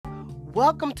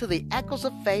Welcome to the Echoes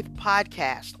of Faith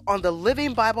podcast on the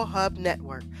Living Bible Hub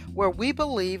Network, where we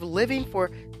believe living for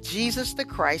Jesus the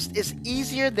Christ is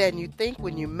easier than you think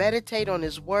when you meditate on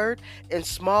His Word in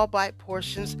small bite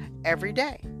portions every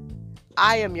day.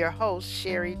 I am your host,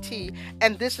 Sherry T.,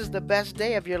 and this is the best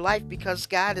day of your life because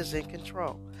God is in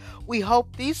control. We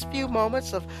hope these few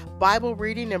moments of Bible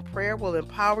reading and prayer will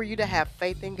empower you to have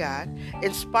faith in God,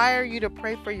 inspire you to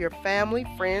pray for your family,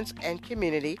 friends, and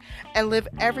community, and live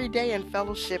every day in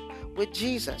fellowship with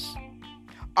Jesus.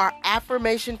 Our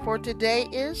affirmation for today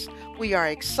is, we are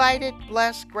excited,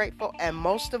 blessed, grateful, and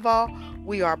most of all,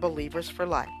 we are believers for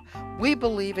life. We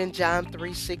believe in John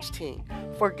 3:16.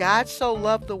 For God so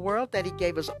loved the world that He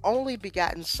gave His only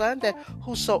begotten Son, that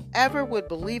whosoever would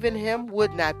believe in Him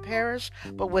would not perish,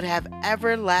 but would have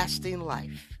everlasting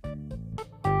life.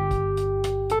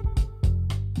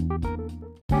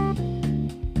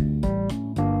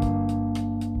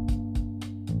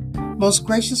 Most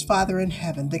gracious Father in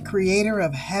heaven, the creator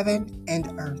of heaven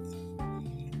and earth,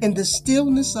 in the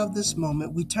stillness of this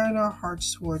moment, we turn our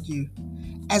hearts toward You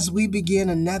as we begin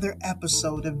another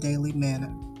episode of Daily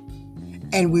Manna,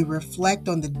 and we reflect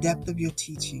on the depth of Your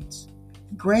teachings.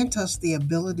 Grant us the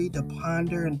ability to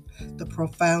ponder the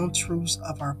profound truths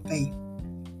of our faith,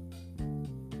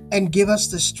 and give us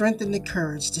the strength and the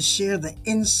courage to share the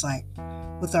insight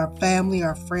with our family,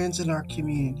 our friends, and our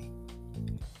community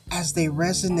as they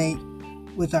resonate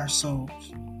with our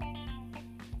souls.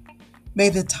 May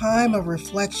the time of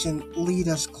reflection lead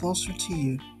us closer to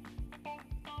You.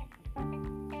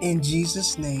 In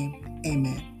Jesus' name,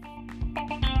 amen.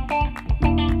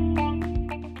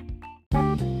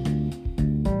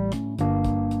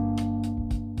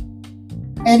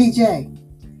 Eddie J,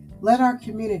 let our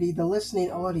community, the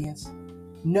listening audience,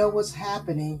 know what's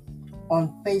happening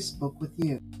on Facebook with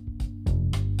you.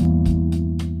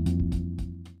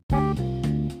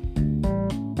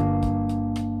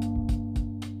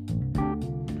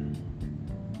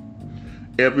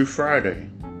 Every Friday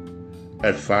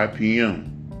at 5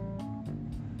 p.m.,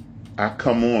 I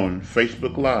come on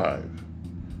Facebook Live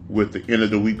with the end of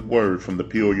the week word from the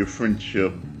Peoria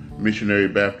Friendship Missionary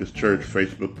Baptist Church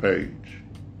Facebook page.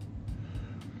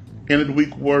 End of the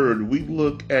week word, we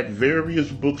look at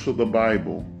various books of the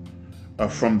Bible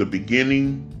from the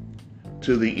beginning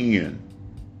to the end,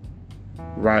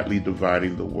 rightly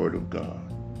dividing the Word of God.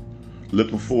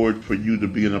 Looking forward for you to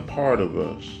being a part of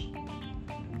us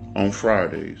on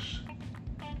Fridays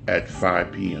at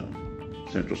 5 p.m.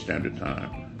 Central Standard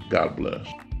Time. God bless.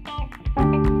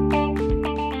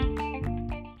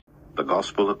 The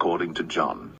Gospel according to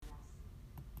John.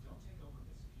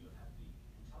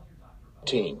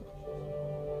 18.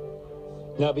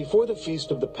 Now before the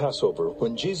feast of the Passover,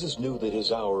 when Jesus knew that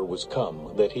His hour was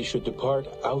come, that He should depart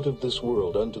out of this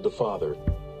world unto the Father,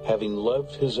 having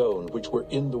loved His own which were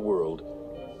in the world,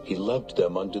 He loved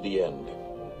them unto the end.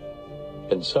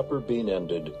 And supper being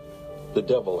ended, the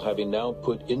devil having now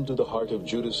put into the heart of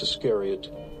Judas Iscariot,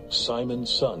 Simon's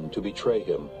son, to betray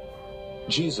Him,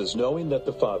 Jesus, knowing that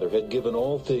the Father had given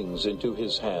all things into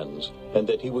His hands, and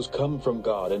that He was come from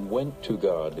God and went to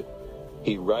God,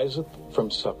 He riseth from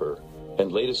supper,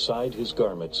 and laid aside His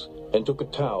garments, and took a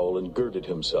towel, and girded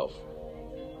Himself.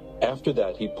 After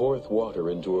that He poureth water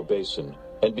into a basin,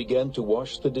 and began to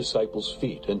wash the disciples'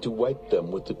 feet, and to wipe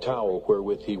them with the towel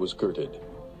wherewith He was girded.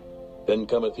 Then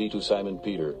cometh He to Simon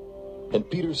Peter, and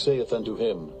Peter saith unto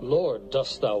Him, Lord,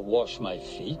 dost thou wash my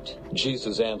feet?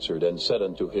 Jesus answered and said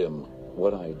unto him,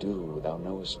 What I do thou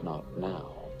knowest not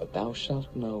now, but thou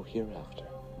shalt know hereafter.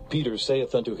 Peter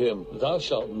saith unto him, Thou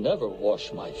shalt never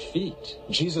wash my feet.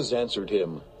 Jesus answered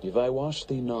him, If I wash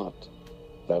thee not,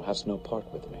 thou hast no part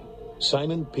with me.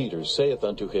 Simon Peter saith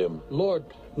unto him, Lord,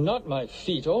 not my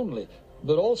feet only,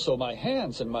 but also my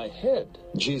hands and my head.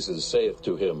 Jesus saith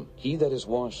to him, He that is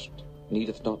washed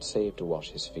needeth not save to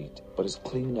wash his feet, but is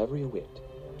clean every whit.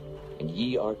 And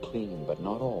ye are clean, but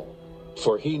not all.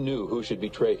 For he knew who should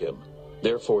betray him.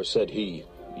 Therefore said he,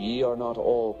 Ye are not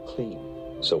all clean.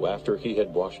 So after he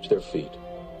had washed their feet,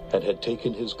 and had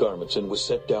taken his garments, and was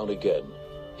set down again,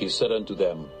 he said unto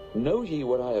them, Know ye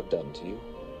what I have done to you?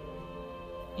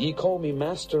 Ye call me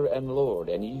Master and Lord,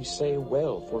 and ye say,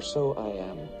 Well, for so I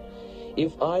am.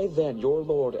 If I then, your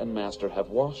Lord and Master, have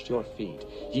washed your feet,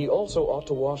 ye also ought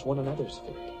to wash one another's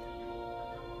feet.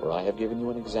 For I have given you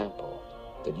an example,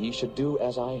 that ye should do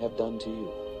as I have done to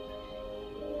you.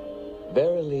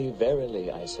 Verily,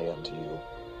 verily, I say unto you,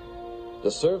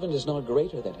 the servant is not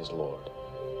greater than his Lord,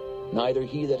 neither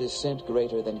he that is sent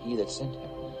greater than he that sent him.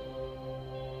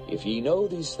 If ye know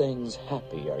these things,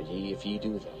 happy are ye if ye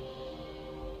do them.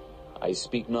 I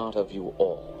speak not of you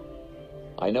all.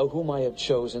 I know whom I have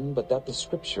chosen, but that the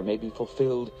scripture may be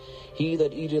fulfilled, he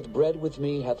that eateth bread with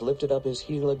me hath lifted up his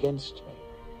heel against me.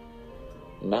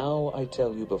 Now I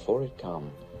tell you before it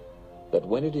come, that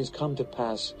when it is come to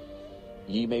pass,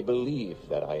 ye may believe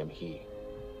that I am he.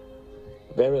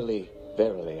 Verily,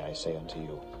 verily, I say unto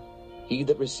you, he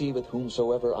that receiveth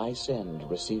whomsoever I send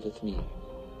receiveth me,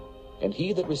 and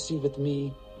he that receiveth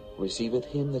me receiveth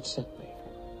him that sent me.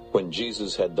 When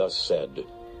Jesus had thus said,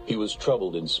 he was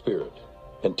troubled in spirit,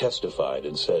 and testified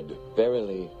and said,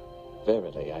 Verily,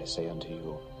 verily, I say unto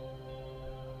you,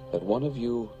 that one of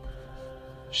you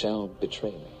shall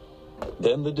betray me.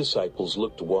 Then the disciples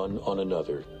looked one on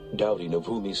another, doubting of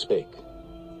whom he spake.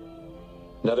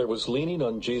 Now there was leaning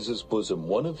on Jesus' bosom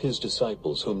one of his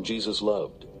disciples whom Jesus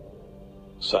loved.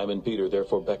 Simon Peter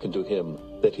therefore beckoned to him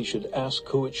that he should ask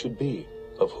who it should be,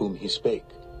 of whom he spake.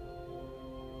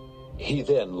 He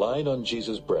then, lying on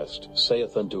Jesus' breast,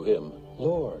 saith unto him,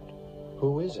 Lord,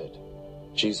 who is it?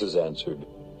 Jesus answered,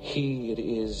 He it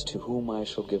is to whom I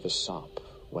shall give a sop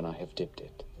when I have dipped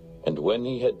it. And when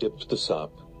he had dipped the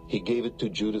sop, he gave it to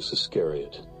Judas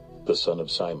Iscariot, the son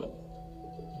of Simon.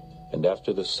 And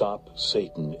after the sop,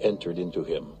 Satan entered into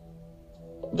him.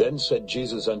 Then said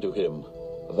Jesus unto him,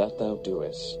 That thou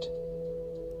doest,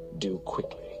 do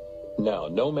quickly. Now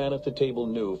no man at the table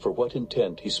knew for what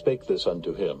intent he spake this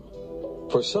unto him.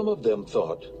 For some of them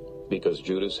thought, because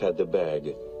Judas had the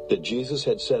bag, that Jesus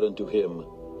had said unto him,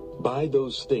 Buy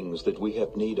those things that we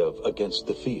have need of against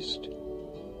the feast,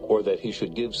 or that he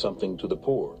should give something to the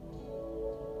poor.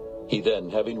 He then,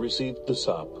 having received the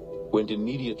sop, went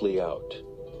immediately out,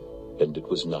 and it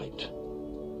was night.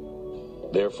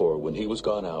 Therefore, when he was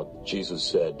gone out, Jesus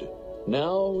said,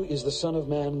 Now is the Son of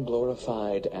Man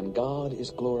glorified, and God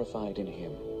is glorified in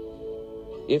him.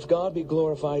 If God be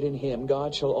glorified in him,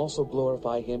 God shall also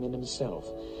glorify him in himself,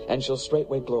 and shall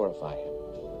straightway glorify him.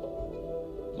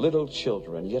 Little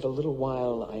children, yet a little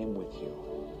while I am with you.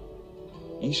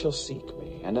 Ye shall seek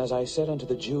me, and as I said unto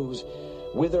the Jews,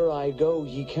 Whither I go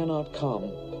ye cannot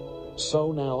come,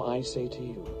 so now I say to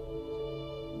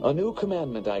you. A new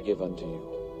commandment I give unto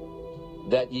you,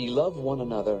 that ye love one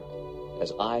another,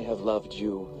 as I have loved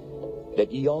you,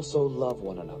 that ye also love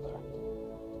one another.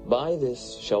 By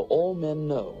this shall all men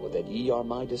know that ye are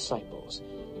my disciples,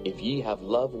 if ye have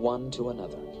love one to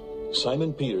another.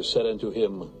 Simon Peter said unto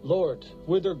him, Lord,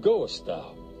 whither goest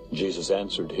thou? Jesus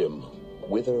answered him,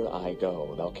 Whither I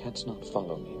go, thou canst not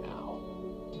follow me now,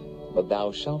 but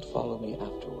thou shalt follow me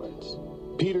afterwards.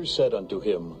 Peter said unto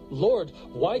him, Lord,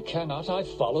 why cannot I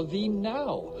follow thee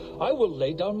now? I will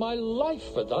lay down my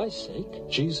life for thy sake.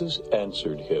 Jesus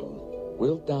answered him,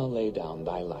 Wilt thou lay down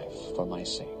thy life for my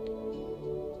sake?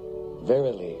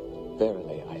 Verily,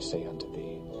 verily, I say unto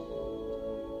thee,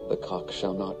 the cock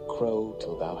shall not crow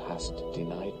till thou hast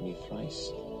denied me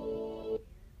thrice.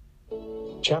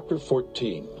 Chapter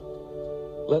 14.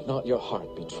 Let not your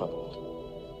heart be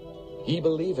troubled. Ye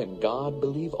believe in God,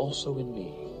 believe also in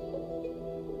me.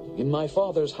 In my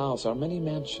Father's house are many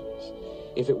mansions.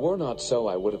 If it were not so,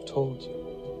 I would have told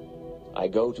you. I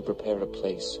go to prepare a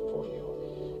place for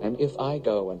you. And if I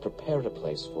go and prepare a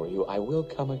place for you, I will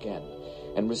come again,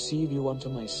 and receive you unto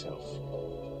myself,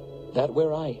 that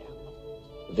where I am,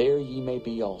 there ye may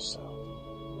be also.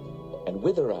 And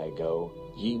whither I go,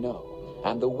 ye know,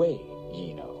 and the way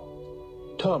ye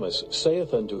know. Thomas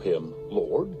saith unto him,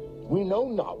 Lord, we know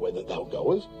not whither thou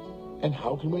goest, and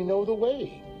how can we know the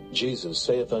way? Jesus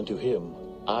saith unto him,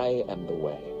 I am the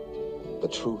way, the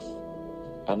truth,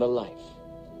 and the life.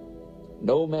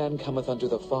 No man cometh unto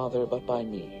the Father but by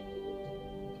me.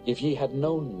 If ye had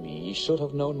known me, ye should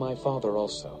have known my Father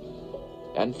also.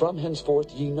 And from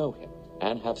henceforth ye know him,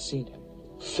 and have seen him.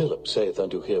 Philip saith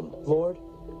unto him, Lord,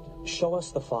 show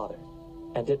us the Father,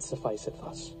 and it sufficeth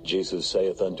us. Jesus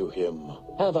saith unto him,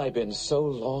 Have I been so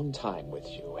long time with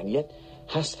you, and yet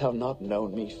hast thou not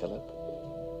known me, Philip?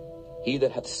 He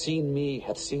that hath seen me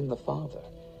hath seen the Father.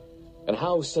 And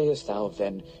how sayest thou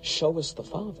then, Show us the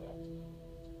Father?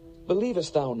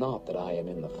 Believest thou not that I am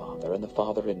in the Father, and the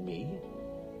Father in me?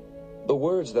 The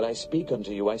words that I speak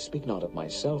unto you, I speak not of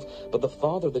myself, but the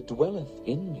Father that dwelleth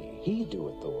in me, he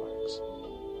doeth the works.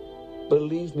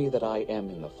 Believe me that I am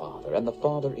in the Father, and the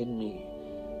Father in me,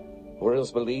 or else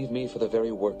believe me for the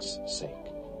very works'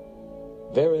 sake.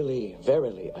 Verily,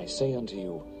 verily, I say unto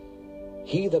you,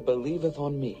 he that believeth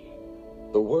on me,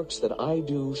 the works that I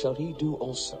do shall he do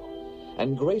also,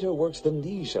 and greater works than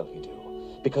these shall he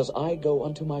do, because I go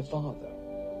unto my Father.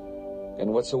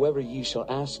 And whatsoever ye shall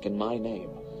ask in my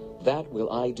name, that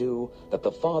will I do, that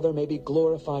the Father may be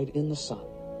glorified in the Son.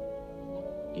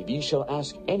 If ye shall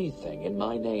ask anything in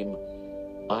my name,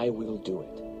 I will do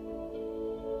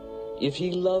If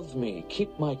ye love me,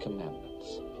 keep my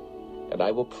commandments. And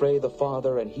I will pray the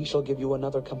Father, and he shall give you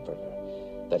another Comforter,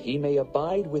 that he may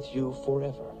abide with you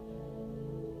forever.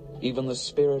 Even the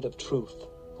Spirit of truth,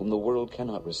 whom the world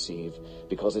cannot receive,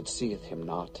 because it seeth him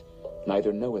not,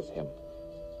 neither knoweth him.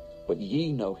 But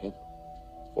ye know him,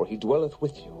 for he dwelleth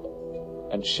with you,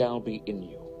 and shall be in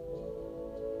you.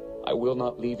 I will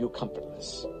not leave you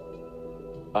comfortless.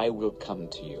 I will come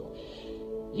to you.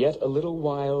 Yet a little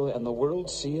while, and the world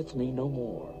seeth me no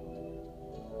more.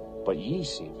 But ye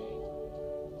see me.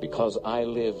 Because I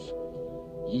live,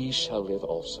 ye shall live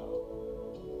also.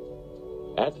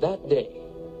 At that day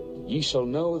ye shall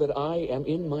know that I am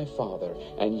in my Father,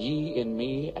 and ye in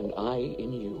me, and I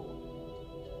in you.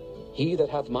 He that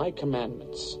hath my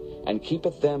commandments, and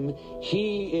keepeth them,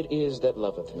 he it is that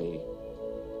loveth me.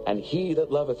 And he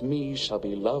that loveth me shall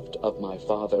be loved of my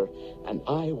Father, and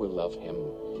I will love him,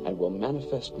 and will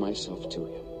manifest myself to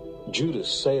him. Judas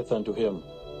saith unto him,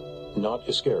 not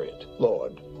Iscariot,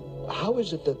 Lord, how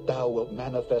is it that thou wilt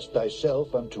manifest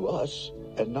thyself unto us,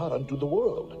 and not unto the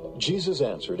world? Jesus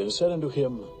answered and said unto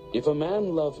him, If a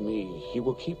man love me, he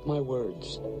will keep my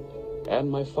words.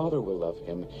 And my Father will love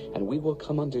him, and we will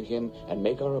come unto him, and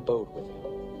make our abode with him.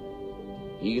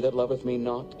 He that loveth me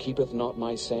not keepeth not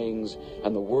my sayings,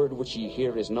 and the word which ye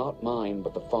hear is not mine,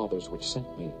 but the Father's which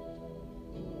sent me.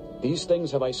 These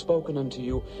things have I spoken unto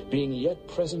you, being yet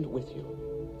present with you.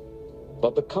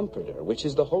 But the Comforter, which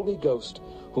is the Holy Ghost,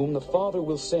 whom the Father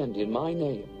will send in my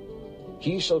name,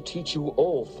 he shall teach you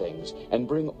all things, and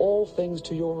bring all things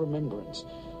to your remembrance,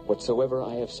 whatsoever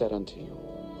I have said unto you.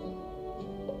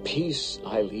 Peace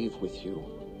I leave with you,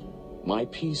 my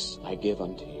peace I give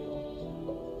unto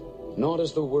you. Not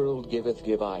as the world giveth,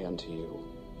 give I unto you.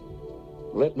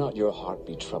 Let not your heart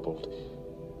be troubled,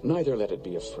 neither let it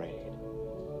be afraid.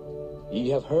 Ye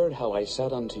have heard how I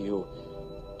said unto you,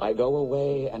 I go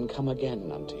away and come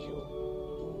again unto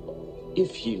you.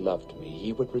 If ye loved me,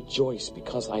 ye would rejoice,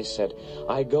 because I said,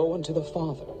 I go unto the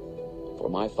Father, for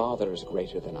my Father is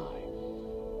greater than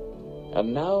I.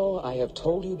 And now I have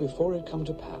told you before it come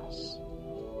to pass,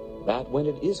 that when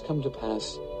it is come to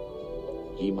pass,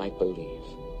 ye might believe.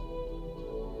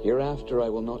 Hereafter I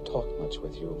will not talk much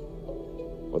with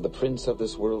you, for the prince of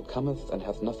this world cometh and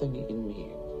hath nothing in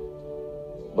me.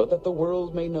 But that the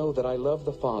world may know that I love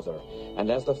the Father, and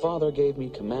as the Father gave me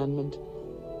commandment,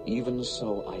 even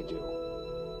so I do.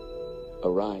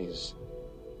 Arise,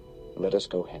 let us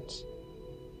go hence.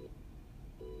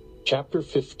 Chapter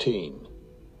 15.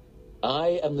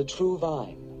 I am the true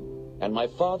vine, and my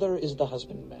Father is the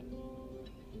husbandman.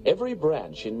 Every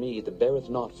branch in me that beareth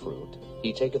not fruit,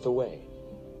 he taketh away.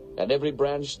 And every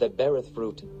branch that beareth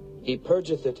fruit, he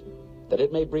purgeth it, that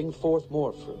it may bring forth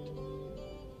more fruit.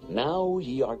 Now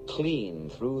ye are clean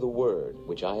through the word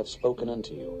which I have spoken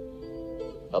unto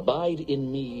you. Abide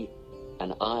in me,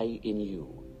 and I in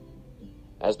you.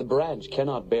 As the branch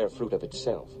cannot bear fruit of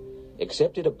itself,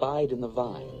 except it abide in the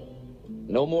vine,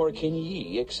 no more can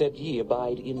ye, except ye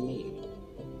abide in me.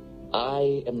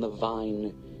 I am the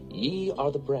vine, ye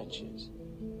are the branches.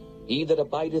 He that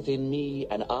abideth in me,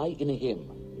 and I in him,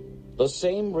 the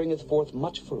same bringeth forth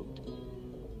much fruit.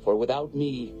 For without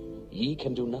me ye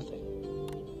can do nothing.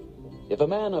 If a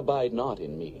man abide not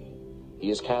in me,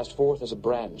 he is cast forth as a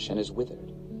branch, and is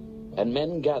withered. And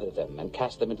men gather them, and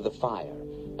cast them into the fire,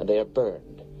 and they are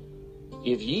burned.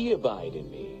 If ye abide in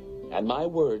me, and my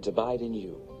words abide in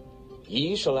you,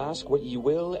 ye shall ask what ye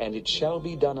will, and it shall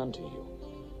be done unto you.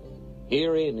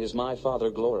 Herein is my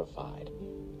Father glorified,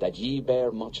 that ye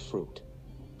bear much fruit.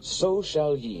 So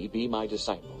shall ye be my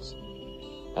disciples.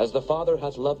 As the Father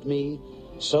hath loved me,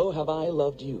 so have I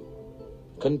loved you.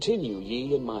 Continue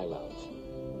ye in my love.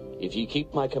 If ye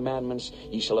keep my commandments,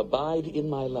 ye shall abide in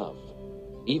my love,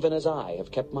 even as I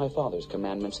have kept my Father's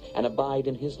commandments, and abide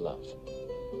in his love.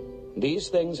 These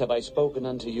things have I spoken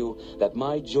unto you, that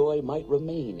my joy might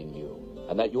remain in you,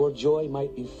 and that your joy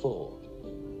might be full.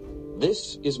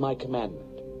 This is my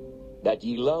commandment, that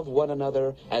ye love one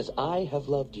another as I have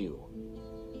loved you.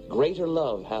 Greater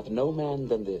love hath no man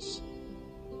than this,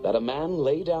 that a man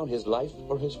lay down his life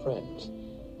for his friends.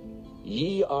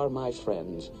 Ye are my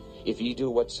friends, if ye do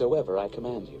whatsoever I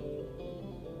command you.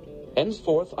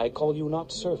 Henceforth I call you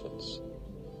not servants,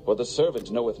 for the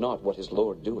servant knoweth not what his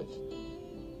Lord doeth.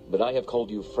 But I have called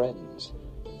you friends,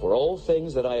 for all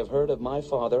things that I have heard of my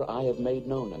Father I have made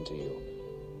known unto you.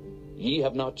 Ye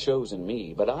have not chosen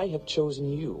me, but I have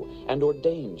chosen you, and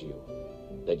ordained you,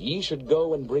 that ye should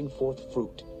go and bring forth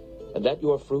fruit, and that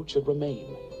your fruit should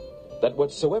remain, that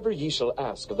whatsoever ye shall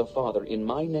ask of the Father in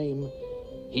my name,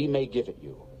 he may give it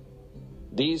you.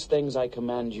 These things I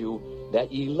command you,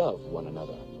 that ye love one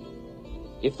another.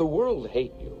 If the world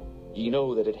hate you, Ye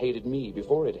know that it hated me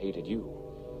before it hated you.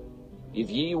 If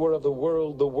ye were of the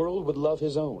world would love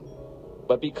his own.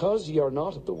 But because ye are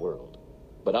not of the world,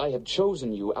 but I have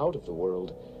chosen you out of the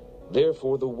world,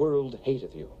 therefore the world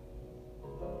hateth you.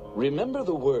 Remember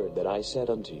the word that I said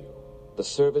unto you, the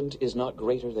servant is not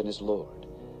greater than his Lord.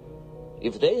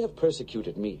 If they have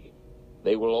persecuted me,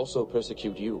 they will also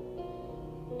persecute you.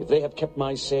 If they have kept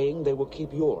my saying, they will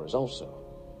keep yours also.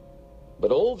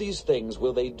 But all these things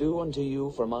will they do unto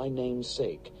you for my name's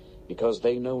sake, because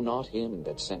they know not him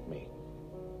that sent me.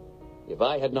 If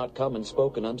I had not come and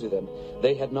spoken unto them,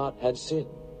 they had not had sin.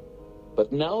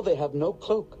 But now they have no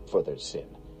cloak for their sin.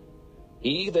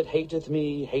 He that hateth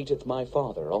me hateth my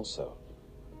Father also.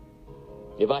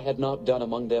 If I had not done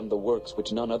among them the works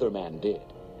which none other man did,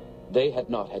 they had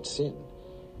not had sin.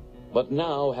 But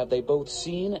now have they both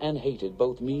seen and hated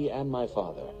both me and my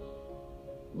Father.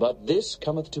 But this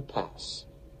cometh to pass,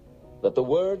 that the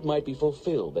word might be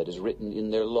fulfilled that is written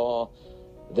in their law,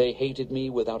 they hated me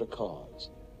without a cause.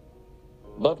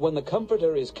 But when the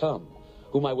Comforter is come,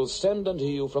 whom I will send unto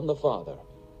you from the Father,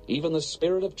 even the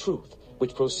Spirit of truth,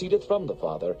 which proceedeth from the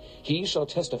Father, he shall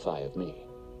testify of me.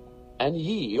 And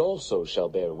ye also shall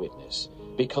bear witness,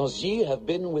 because ye have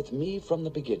been with me from the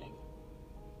beginning.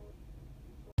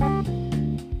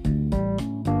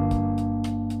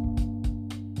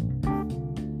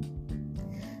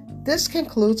 This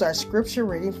concludes our scripture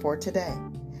reading for today.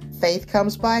 Faith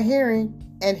comes by hearing,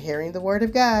 and hearing the Word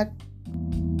of God.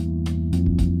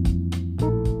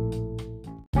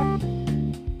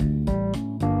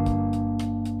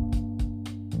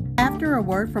 After a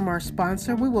word from our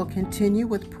sponsor, we will continue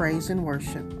with praise and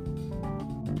worship.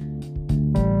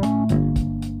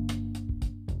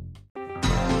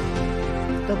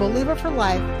 The Believer for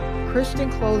Life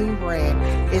Christian clothing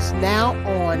brand is now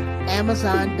on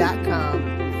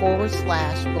Amazon.com/Believer for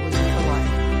Life.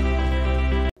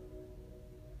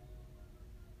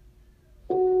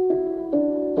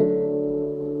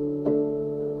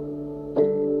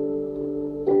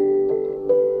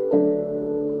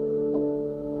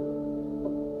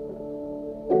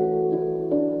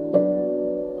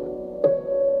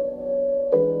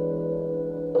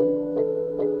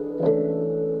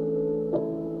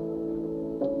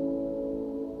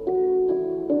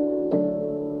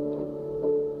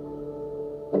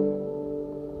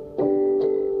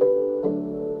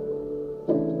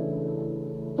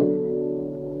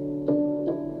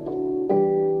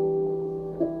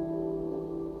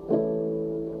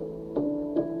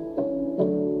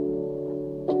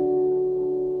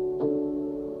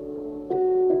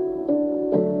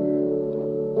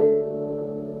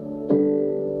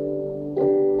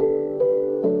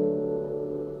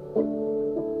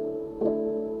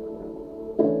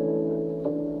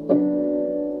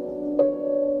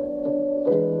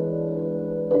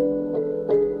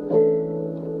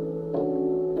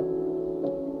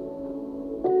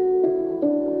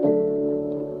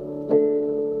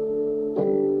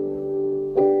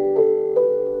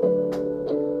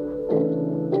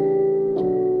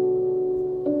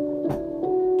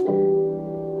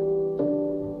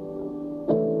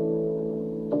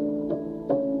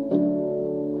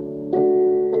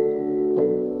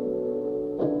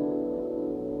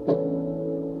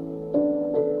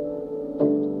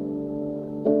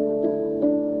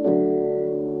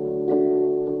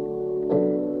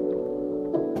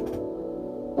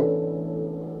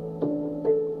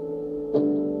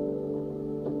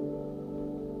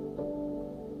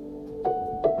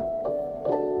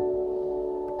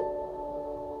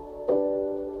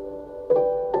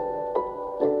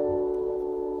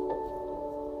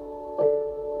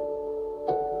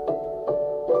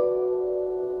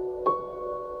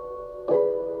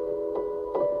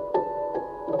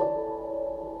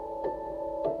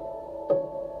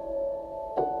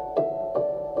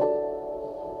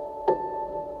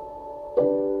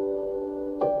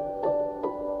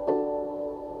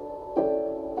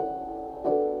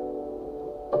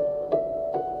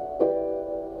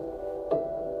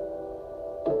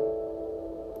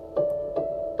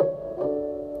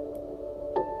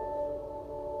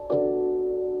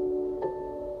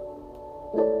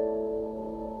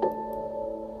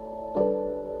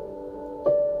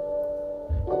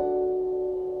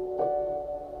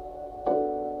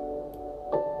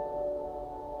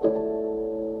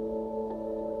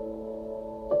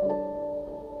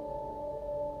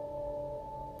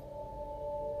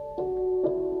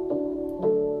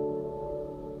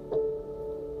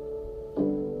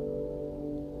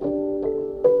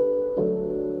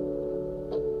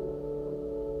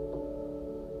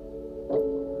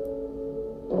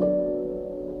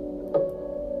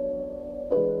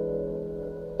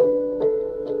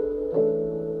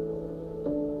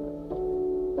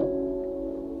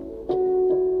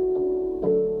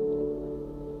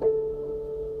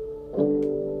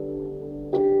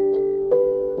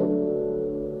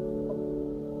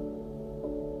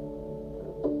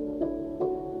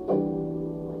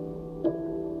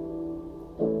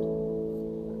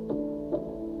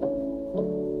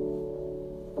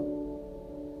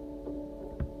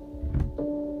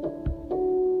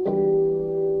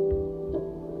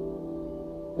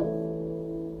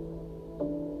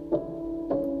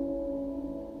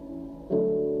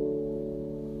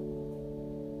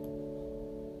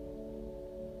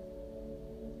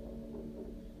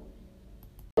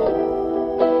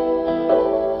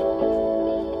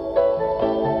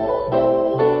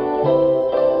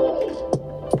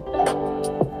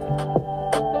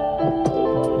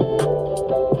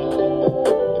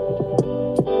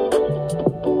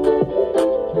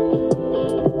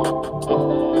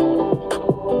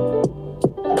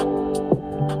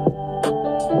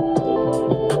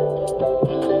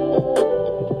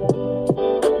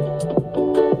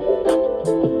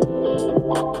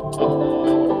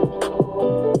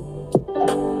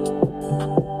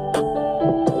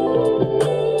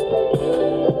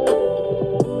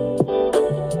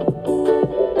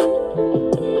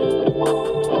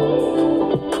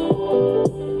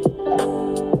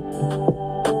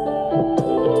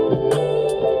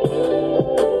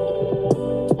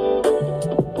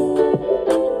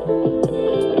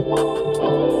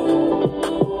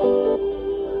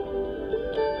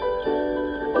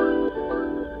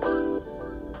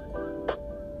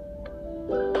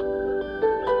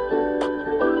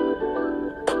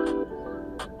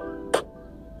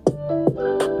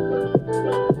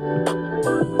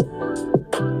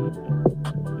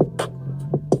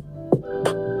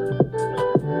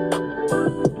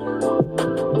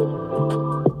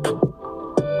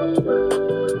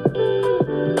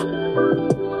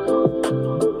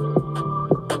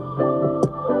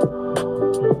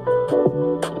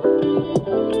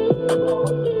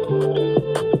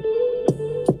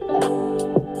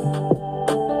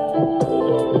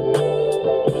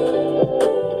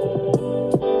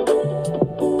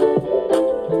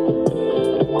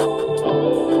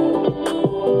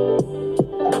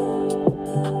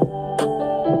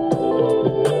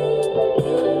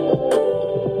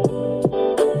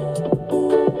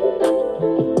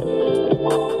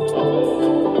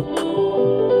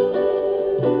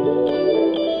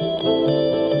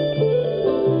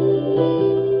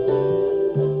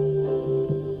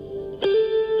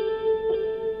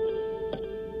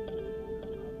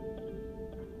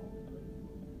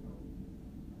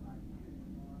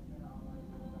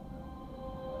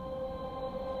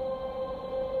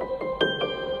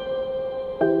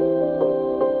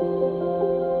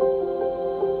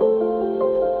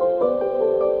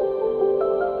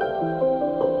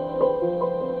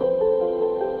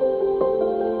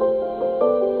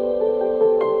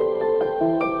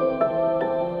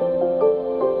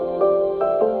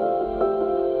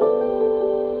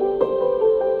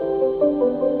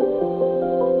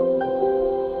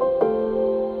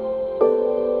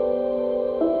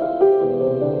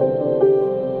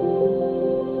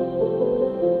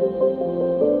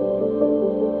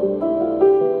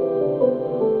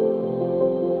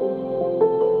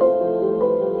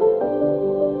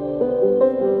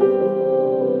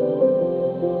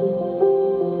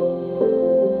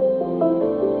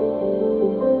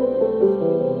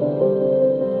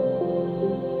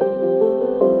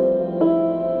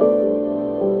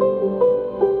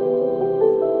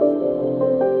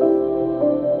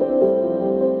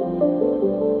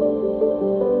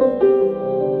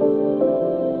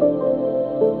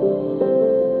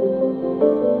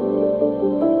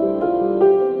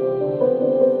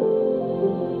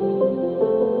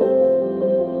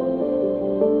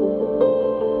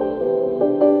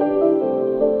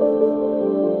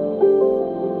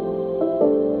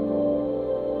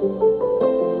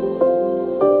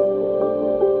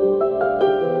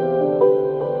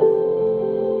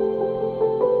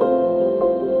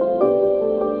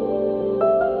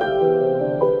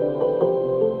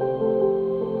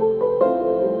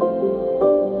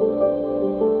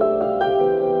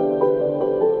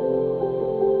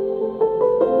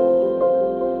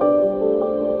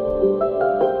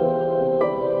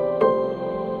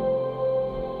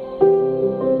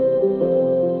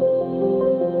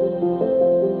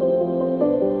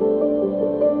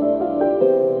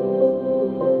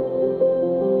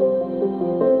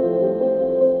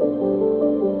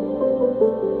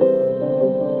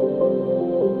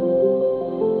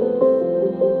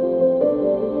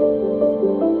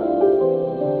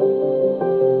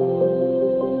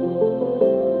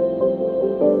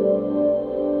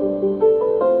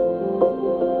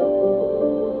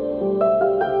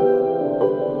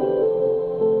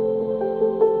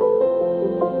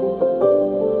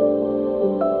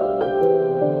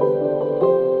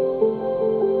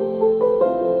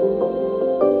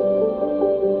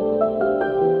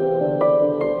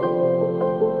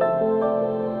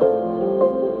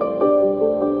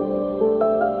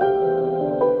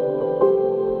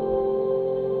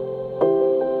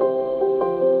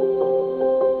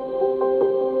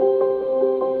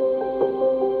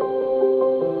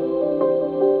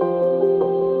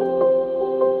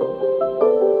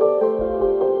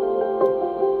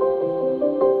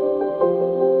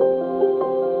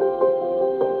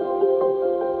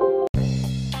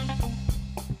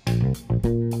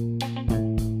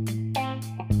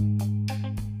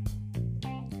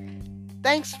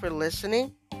 Thanks for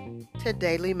listening to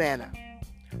Daily Manna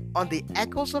on the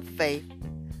Echoes of Faith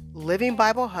Living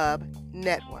Bible Hub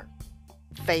Network.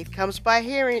 Faith comes by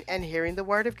hearing, and hearing the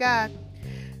Word of God.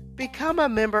 Become a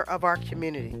member of our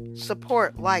community.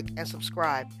 Support, like, and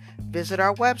subscribe. Visit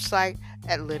our website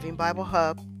at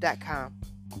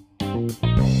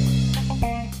livingbiblehub.com.